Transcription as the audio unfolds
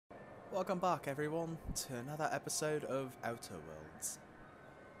Welcome back everyone to another episode of Outer Worlds.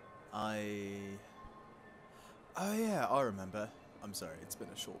 Oh yeah, I remember. I'm sorry, it's been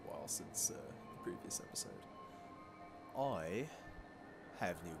a short while since the previous episode. I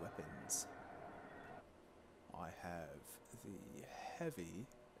have new weapons. I have the heavy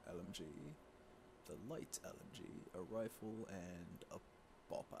LMG, the light LMG, a rifle, and a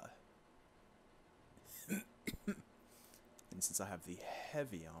bopper. And since I have the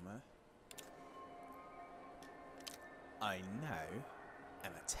heavy armor, I now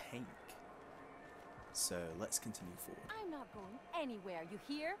am a tank. So let's continue forward. I'm not going anywhere, you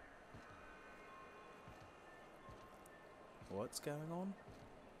hear? What's going on?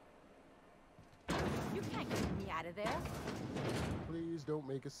 You can't get me out of there. Please don't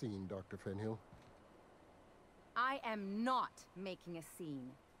make a scene, Dr. Fenhill. I am not making a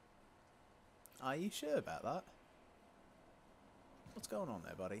scene. Are you sure about that? What's going on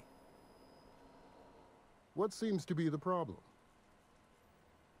there, buddy? What seems to be the problem?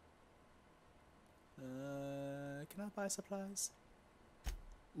 Can I buy supplies?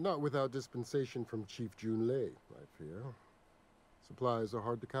 Not without dispensation from Chief Junlei, I fear. Supplies are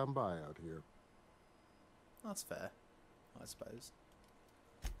hard to come by out here. That's fair, I suppose.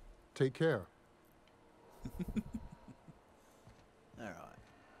 Take care. Alright.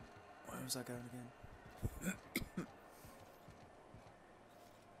 Where was I going again?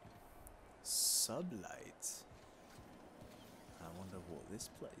 Sublight. I wonder what this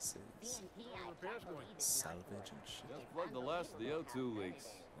place is. Salvage and shit. Just plugged the last of the O2 leaks.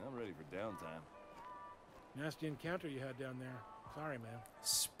 I'm ready for downtime. Nasty encounter you had down there. Sorry, man.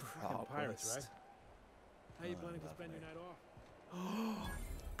 Fucking pirates, right? How you planning to spend your night off?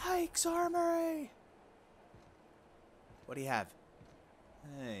 Ike's Armory! What do you have?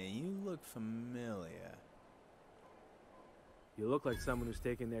 Hey, you look familiar. You look like someone who's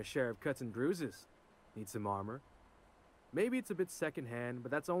taken their share of cuts and bruises. Need some armor. Maybe it's a bit secondhand,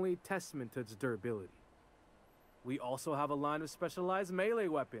 but that's only a testament to its durability. We also have a line of specialized melee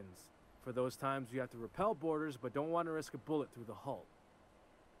weapons, for those times you have to repel boarders but don't want to risk a bullet through the hull.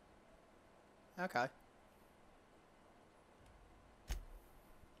 Okay.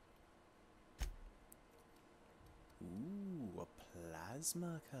 Ooh, a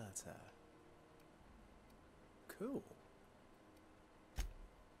plasma cutter. Cool.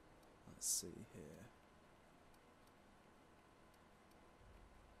 Let's see here.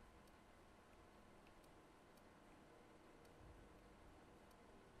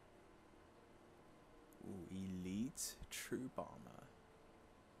 Ooh, elite troop armor.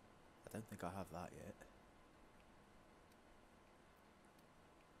 I don't think I have that yet.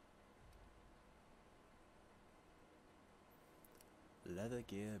 Leather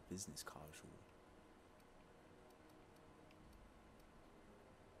gear business casual.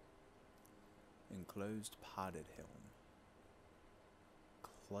 Enclosed padded helm.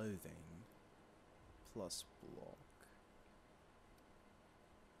 Clothing plus block.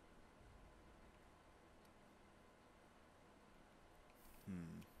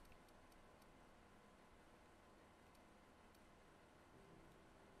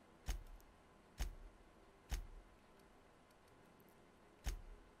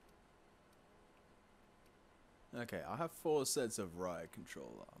 Okay, I have 4 sets of riot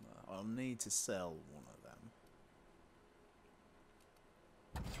control armor. I'll need to sell one of them.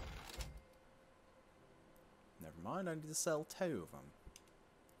 Never mind, I need to sell 2 of them.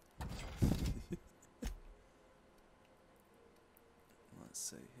 Let's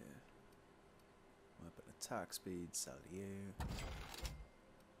see here. Weapon attack speed, sell you.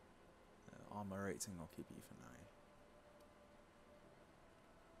 Armor rating, I'll keep you for now.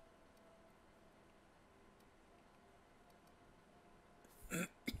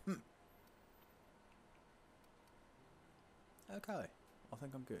 Okay, I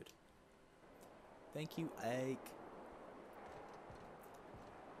think I'm good. Thank you, Ike.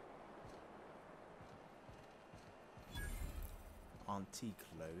 Auntie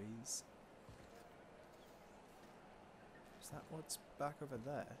Chloe's. Is that what's back over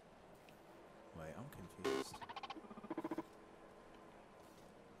there? Wait, I'm confused.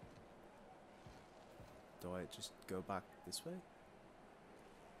 Do I just go back this way?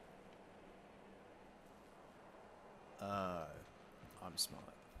 I'm smart.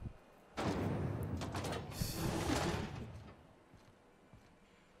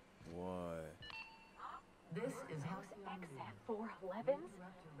 Why? This is House XF411s?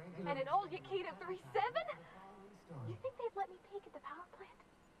 And an old Yakita 37? You think they'd let me peek at the power plant?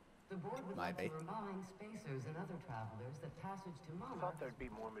 The board would like to remind spacers and other travelers that passage to Monarch. Thought there'd be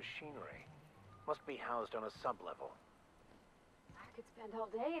more machinery. Must be housed on a sub-level. I could spend all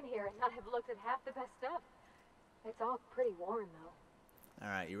day in here and not have looked at half the best stuff. It's all pretty worn, though.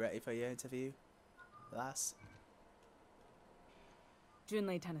 Alright, you ready for your interview, lass?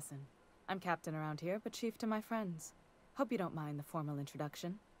 Junlei Tennyson. I'm captain around here, but chief to my friends. Hope you don't mind the formal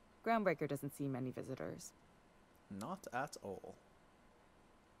introduction. Groundbreaker doesn't see many visitors. Not at all.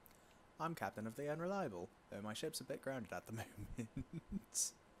 I'm captain of the Unreliable, though my ship's a bit grounded at the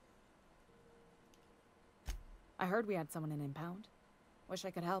moment. I heard we had someone in impound. Wish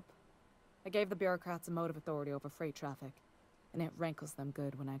I could help. I gave the bureaucrats a motive authority over freight traffic, and it rankles them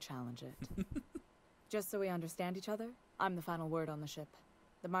good when I challenge it. Just so we understand each other, I'm the final word on the ship.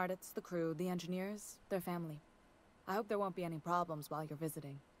 The Mardits, the crew, the engineers, their family. I hope there won't be any problems while you're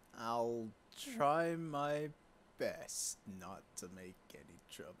visiting. I'll try my best not to make any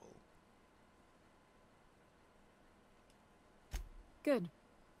trouble. Good.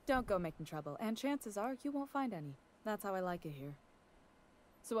 Don't go making trouble, and chances are you won't find any. That's how I like it here.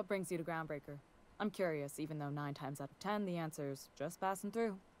 So what brings you to Groundbreaker? I'm curious, even though 9 times out of 10 the answer's just passing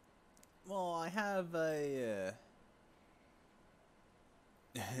through. Well, I have a,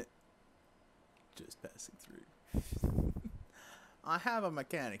 just passing through. I have a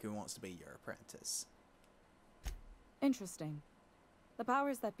mechanic who wants to be your apprentice. Interesting. The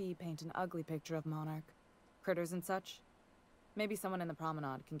powers that be paint an ugly picture of Monarch. Critters and such. Maybe someone in the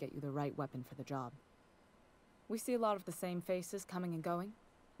promenade can get you the right weapon for the job. We see a lot of the same faces coming and going.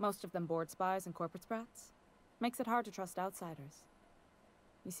 Most of them board spies and corporate sprats. Makes it hard to trust outsiders.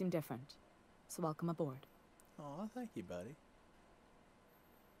 You seem different, so welcome aboard. Aw, thank you, buddy.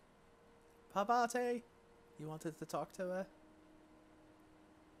 Parvati, you wanted to talk to her?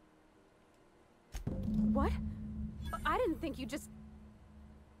 What? I didn't think you just...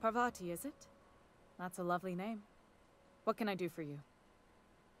 Parvati, is it? That's a lovely name. What can I do for you?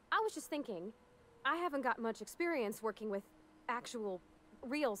 I was just thinking, I haven't got much experience working with actual,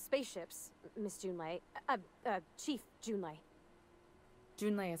 real spaceships, Miss Junlei. Chief Junlei.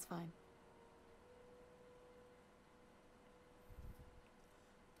 Junlei is fine.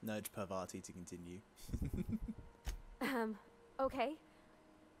 Nudge Parvati to continue. Okay.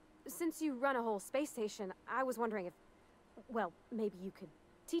 Since you run a whole space station, I was wondering if, well, maybe you could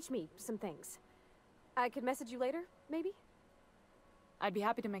teach me some things. I could message you later, maybe? I'd be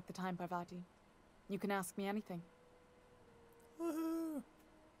happy to make the time, Parvati. You can ask me anything. Woohoo!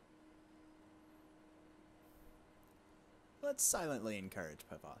 Let's silently encourage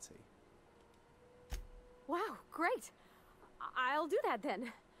Parvati. Wow, great. I'll do that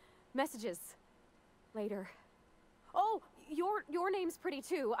then. Messages. Later. Oh, your name's pretty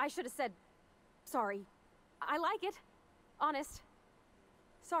too. I should have said sorry. I like it. Honest.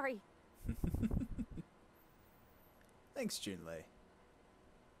 Sorry. Thanks, Junlei.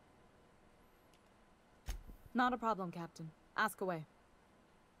 Not a problem, Captain. Ask away.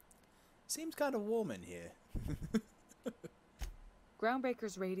 Seems kind of warm in here.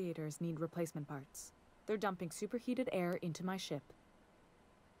 Groundbreaker's radiators need replacement parts. They're dumping superheated air into my ship.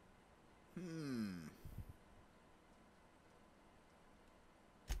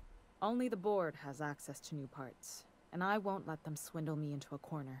 Only the board has access to new parts, and I won't let them swindle me into a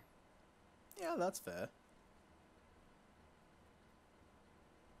corner. Yeah, that's fair.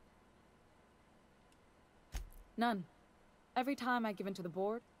 None. Every time I give in to the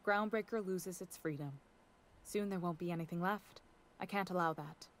board, Groundbreaker loses its freedom. Soon there won't be anything left. I can't allow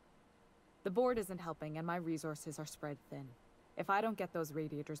that. The board isn't helping, and my resources are spread thin. If I don't get those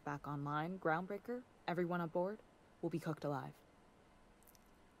radiators back online, Groundbreaker, everyone aboard, will be cooked alive.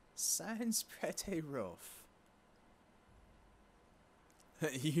 Sounds pretty rough.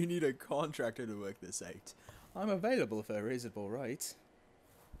 You need a contractor to work this out. I'm available for a reasonable rate.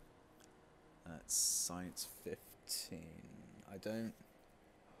 That's science 15. I don't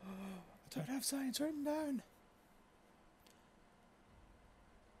have science written down.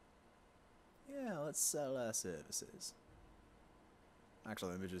 Yeah, let's sell our services.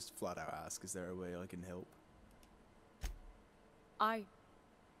 Actually, let me just flat out ask, is there a way I can help?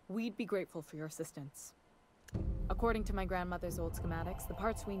 We'd be grateful for your assistance. According to my grandmother's old schematics, the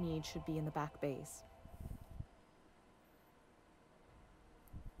parts we need should be in the back bays.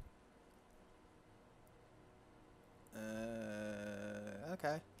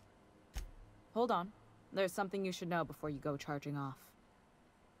 Okay. Hold on. There's something you should know before you go charging off.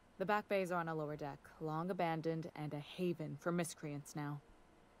 The back bays are on a lower deck, long abandoned and a haven for miscreants now.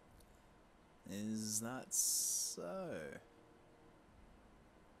 Is that so?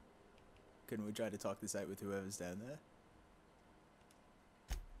 Couldn't we try to talk this out with whoever's down there?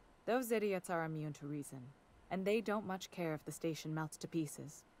 Those idiots are immune to reason, and they don't much care if the station melts to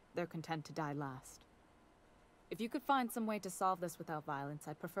pieces. They're content to die last. If you could find some way to solve this without violence,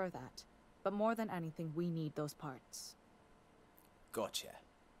 I'd prefer that. But more than anything, we need those parts. Gotcha.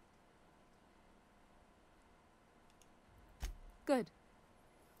 Good.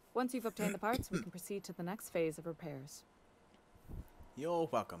 Once you've obtained the parts, we can proceed to the next phase of repairs. You're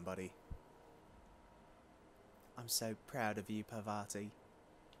welcome, buddy. I'm so proud of you, Parvati.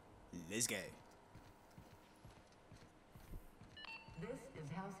 Let's go. This is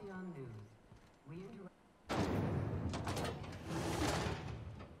Halcyon News. We interrupt.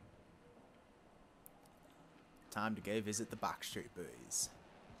 Time to go visit the Backstreet Boys.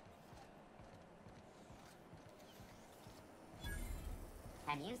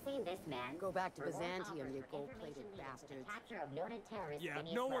 Have you seen this man? Go back to Reward Byzantium, offers you for gold-plated information leading to the bastards. capture of noted terrorists Yeah,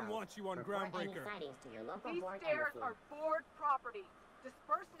 beneath no one Rome. wants you on Report Groundbreaker. any sightings to your local These board stairs embassy. are board property.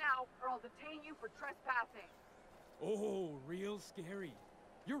 Disperse now, or I'll detain you for trespassing. Oh, real scary.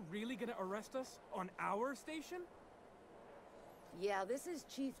 You're really gonna arrest us on our station? Yeah, this is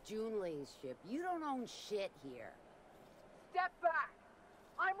Chief Junlei's ship. You don't own shit here. Step back.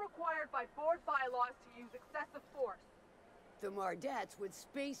 I'm required by board bylaws to use excessive force. The Mardettes would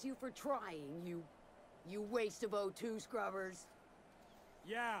space you for trying, you waste of O2 scrubbers.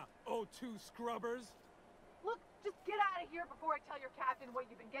 Yeah, O2 scrubbers. Look, just get out of here before I tell your captain what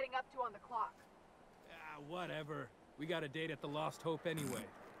you've been getting up to on the clock. Ah, whatever. We got a date at the Lost Hope anyway.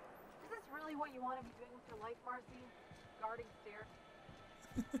 Is this really what you want to be doing with your life, Marcy? Guarding stairs?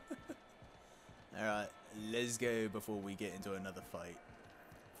 Alright, let's go before we get into another fight.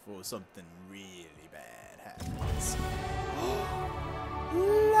 Before something really bad happens.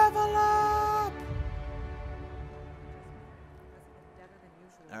 Level up!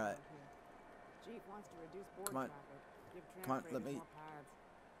 Alright. Chief wants to reduce board Come on. traffic. Give tram Come on, let freighters me- more pads.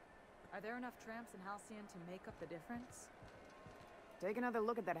 Are there enough tramps in Halcyon to make up the difference? Take another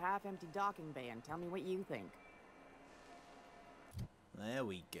look at that half-empty docking bay and tell me what you think. There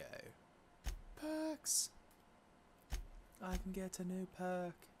we go. Perks! I can get a new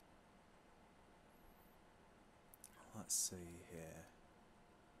perk. Let's see here.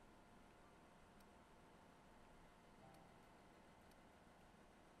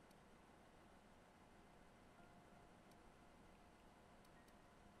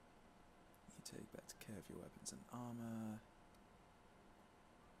 You take better care of your weapons and armor.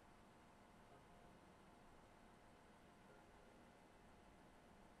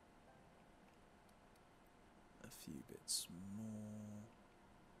 A few bits more.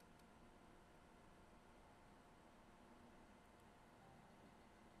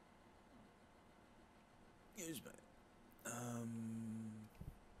 Excuse me.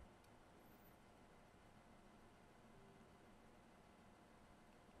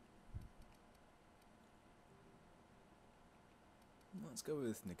 Let's go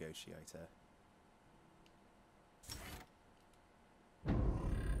with negotiator.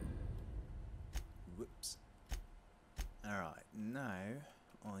 Whoops. Alright, now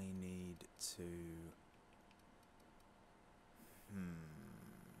I need to...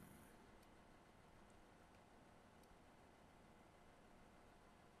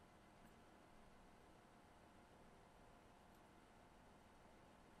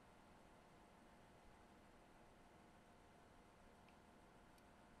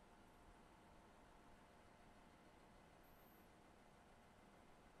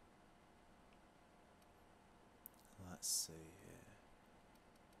 Let's see here.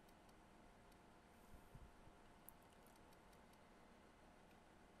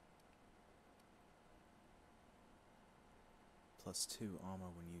 +2 armor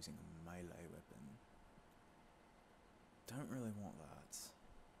when using a melee weapon. Don't really want that.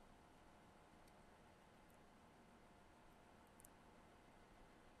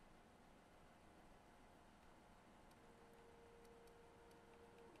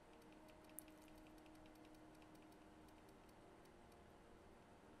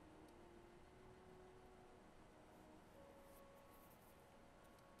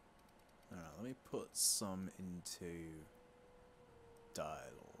 Alright, let me put some into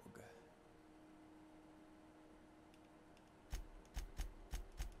dialogue.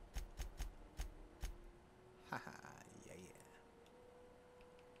 Haha, yeah,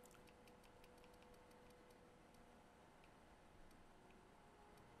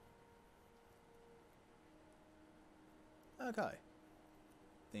 yeah. Okay.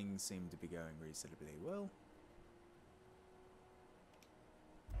 Things seem to be going reasonably well.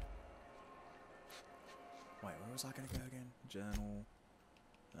 Wait, where was I gonna go again? Journal.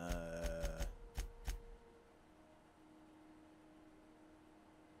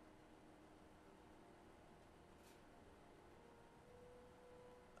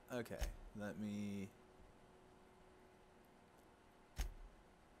 Okay, let me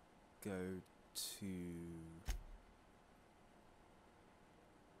go to...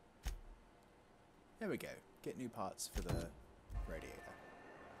 There we go. Get new parts for the radiator.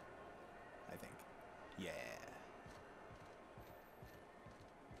 I think. Yeah.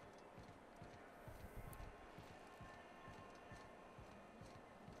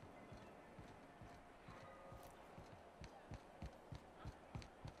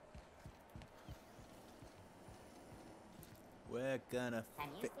 We're gonna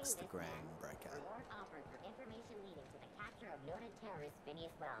fix the ground breaker. Reward offered for information leading to the capture of noted terrorist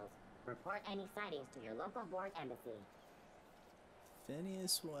Phineas Wells. Report any sightings to your local board embassy.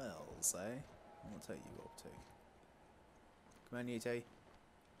 Phineas Wells, eh? What's that you up to? Come on, you two.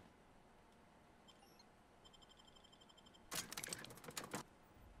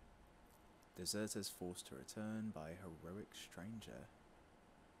 Deserters forced to return by heroic stranger.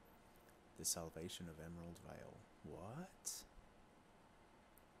 The salvation of Emerald Vale. What?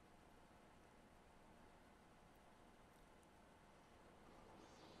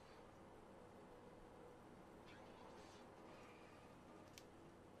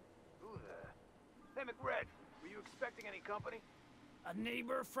 Hey, McRed, were you expecting any company? A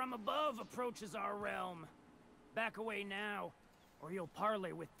neighbor from above approaches our realm. Back away now, or you'll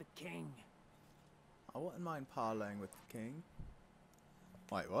parley with the king. I wouldn't mind parlaying with the king.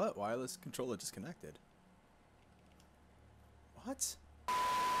 Wait, what? Wireless controller disconnected. What?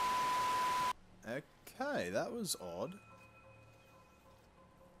 Okay, that was odd.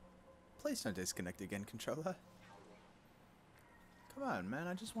 Please don't disconnect again, controller. Come on, man,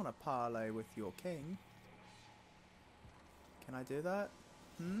 I just want to parlay with your king. Can I do that?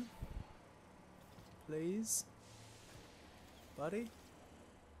 Hmm? Please? Buddy?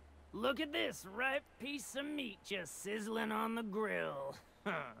 Look at this ripe piece of meat just sizzling on the grill.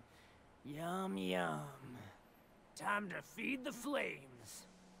 Yum, yum. Time to feed the flames.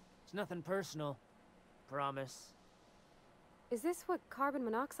 It's nothing personal. Promise. Is this what carbon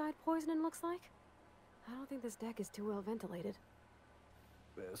monoxide poisoning looks like? I don't think this deck is too well ventilated.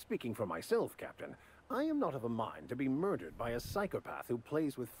 Speaking for myself, Captain, I am not of a mind to be murdered by a psychopath who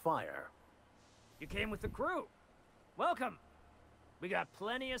plays with fire. You came with the crew. Welcome. We got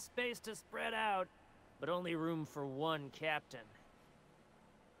plenty of space to spread out, but only room for one captain.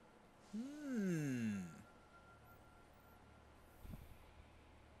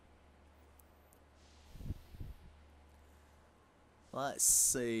 Let's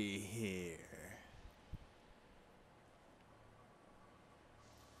see here.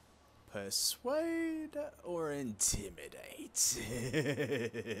 Persuade or intimidate?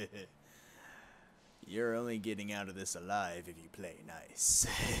 You're only getting out of this alive if you play nice.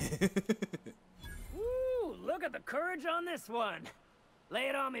 Woo! Look at the courage on this one. Lay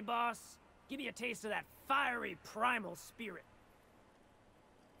it on me, boss. Give me a taste of that fiery primal spirit.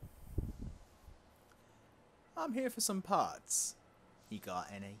 I'm here for some parts. You got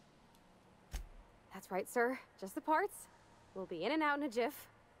any? That's right, sir. Just the parts. We'll be in and out in a jiff.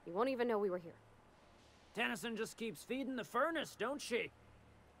 You won't even know we were here. Tennyson just keeps feeding the furnace, don't she?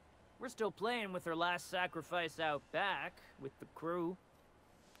 We're still playing with her last sacrifice out back, with the crew.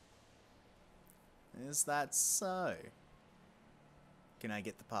 Is that so? Can I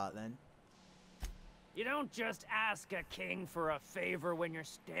get the part then? You don't just ask a king for a favor when you're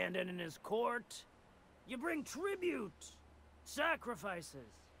standing in his court. You bring tribute,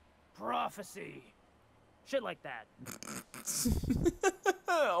 sacrifices, prophecy, shit like that.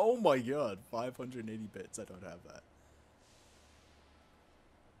 Oh my god, 580 bits, I don't have that.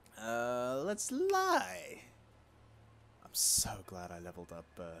 Let's lie. I'm so glad I leveled up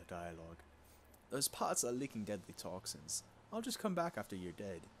dialogue. Those parts are leaking deadly toxins. I'll just come back after you're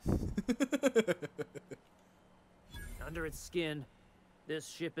dead. Under its skin, this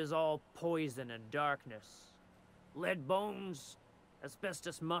ship is all poison and darkness. Lead bones,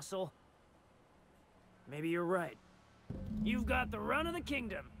 asbestos muscle. Maybe you're right. You've got the run of the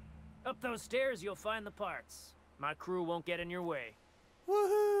kingdom. Up those stairs, you'll find the parts. My crew won't get in your way.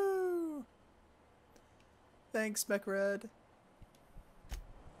 Woohoo! Thanks, McRed.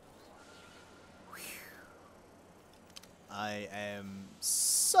 I am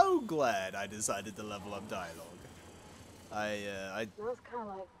so glad I decided to level up dialogue. I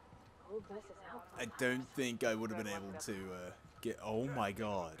don't think I would have been able to get. Oh my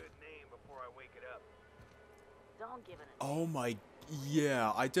god. Oh my.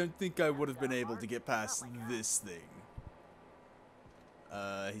 Yeah, I don't think I would have been able to get past this thing.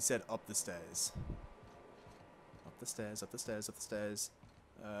 He said up the stairs. Up the stairs, up the stairs, up the stairs.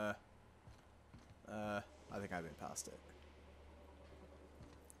 I think I've been past it.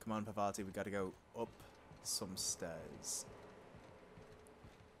 Come on, Parvati, we gotta go up some stairs.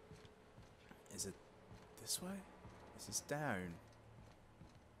 Is it this way? This is down.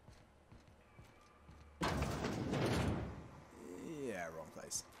 Yeah, wrong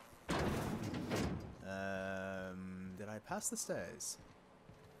place. Did I pass the stairs?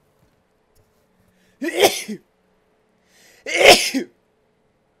 Here's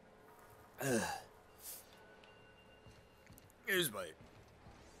my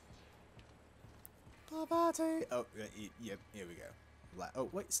Parvati. Oh, yep, here we go. Oh,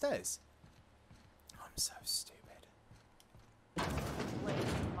 wait, stairs. I'm so stupid. Place is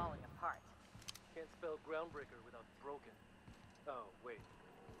falling apart. Can't spell groundbreaker without broken. Oh, wait.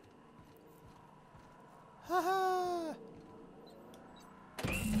 Haha!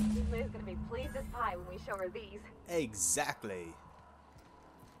 Liz gonna be pleased as pie when we show her these. Exactly.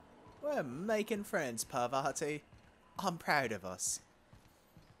 We're making friends, Parvati. I'm proud of us.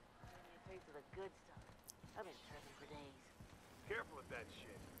 A taste of the good stuff. I've been tripping for days. Careful with that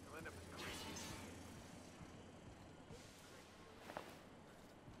shit. You'll end up as crazy as he is.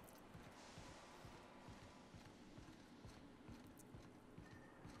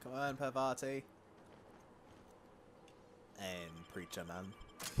 Come on, Parvati. And Preacher Man.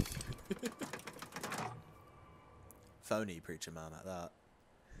 Phony Preacher Man at that.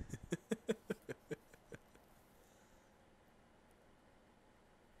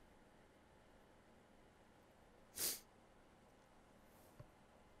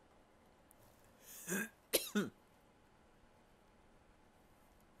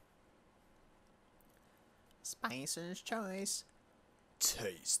 Spicer's choice.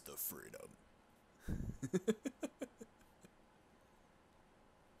 Taste the freedom.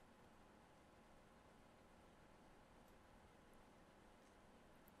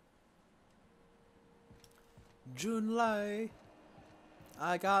 Junlei,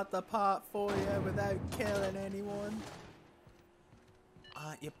 I got the part for you without killing anyone.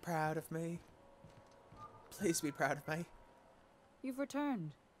 Aren't you proud of me? Please be proud of me. You've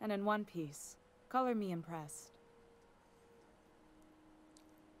returned, and in one piece. Color me impressed.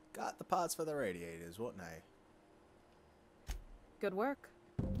 Got the parts for the radiators, what now? Good work.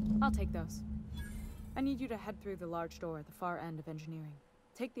 I'll take those. I need you to head through the large door at the far end of engineering.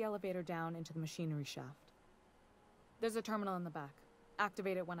 Take the elevator down into the machinery shaft. There's a terminal in the back.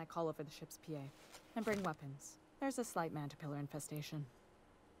 Activate it when I call over the ship's PA. And bring weapons. There's a slight mantipillar infestation.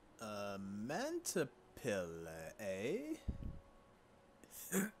 Mantipillar, eh?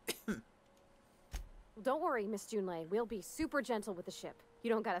 Don't worry, Miss Junlei. We'll be super gentle with the ship.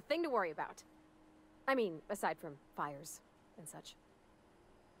 You don't got a thing to worry about. I mean, aside from fires and such.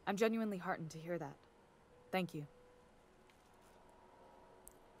 I'm genuinely heartened to hear that. Thank you.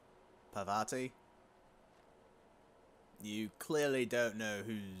 Parvati, you clearly don't know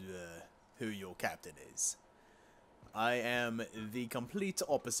who your captain is. I am the complete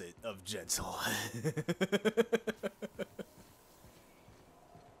opposite of gentle.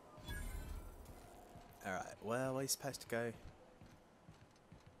 Alright, where are we supposed to go?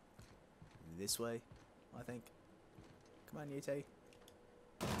 This way, I think. Come on, UT.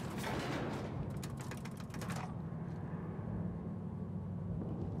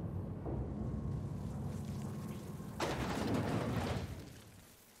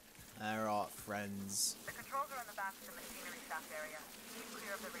 Alright, friends. The controls are in the back of the machinery shaft area. Keep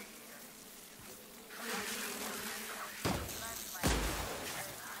clear of the radiators.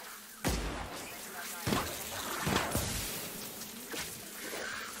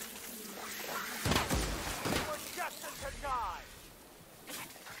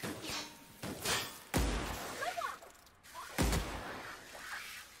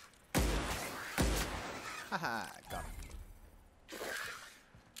 Haha, got him.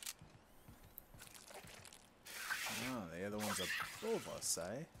 Oh, the other one's above us,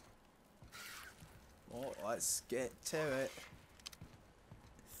 eh? Well, let's get to it.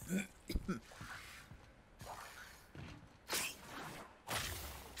 Song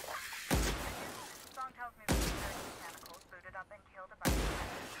tells me that the mechanicals booted up and killed a bunch of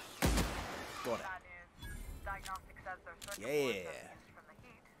Got it. Bad news. Diagnostic says their circuit boards are fused from the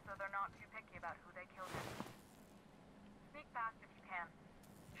heat, so they're not too picky about who they kill next. Sneak past if you can.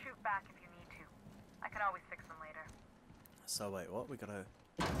 Shoot back if you need to. I can always fix them later. So wait, what? We gotta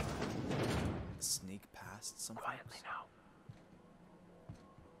sneak past something? Quietly now.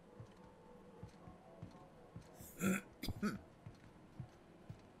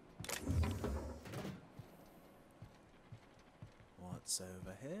 What's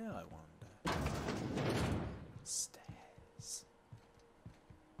over here, I wonder? Stairs.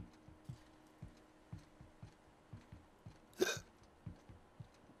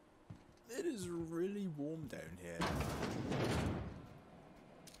 It is really warm down here.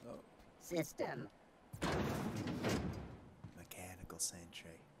 Oh. system. Mechanical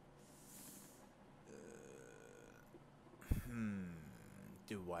sentry.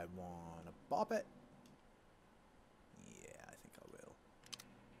 Do I want to pop it? Yeah, I think I will.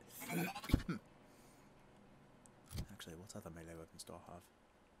 Actually, what other melee weapons do I have?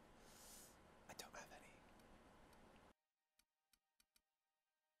 I don't have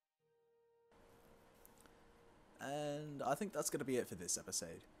any. And I think that's going to be it for this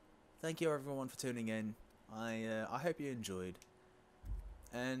episode. Thank you everyone for tuning in. I hope you enjoyed,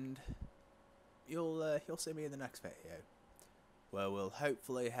 and you'll see me in the next video, where we'll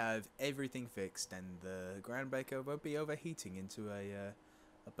hopefully have everything fixed and the groundbreaker won't be overheating into a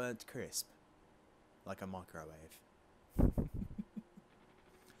burnt crisp, like a microwave.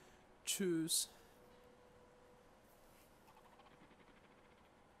 Choose.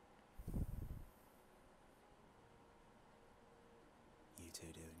 You two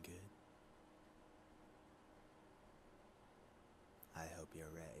doing good? I hope you're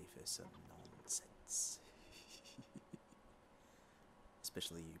ready for some nonsense.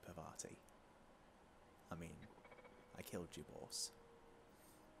 Especially you, Parvati. I mean, I killed you, boss.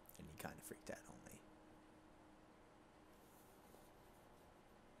 And you kind of freaked out on me.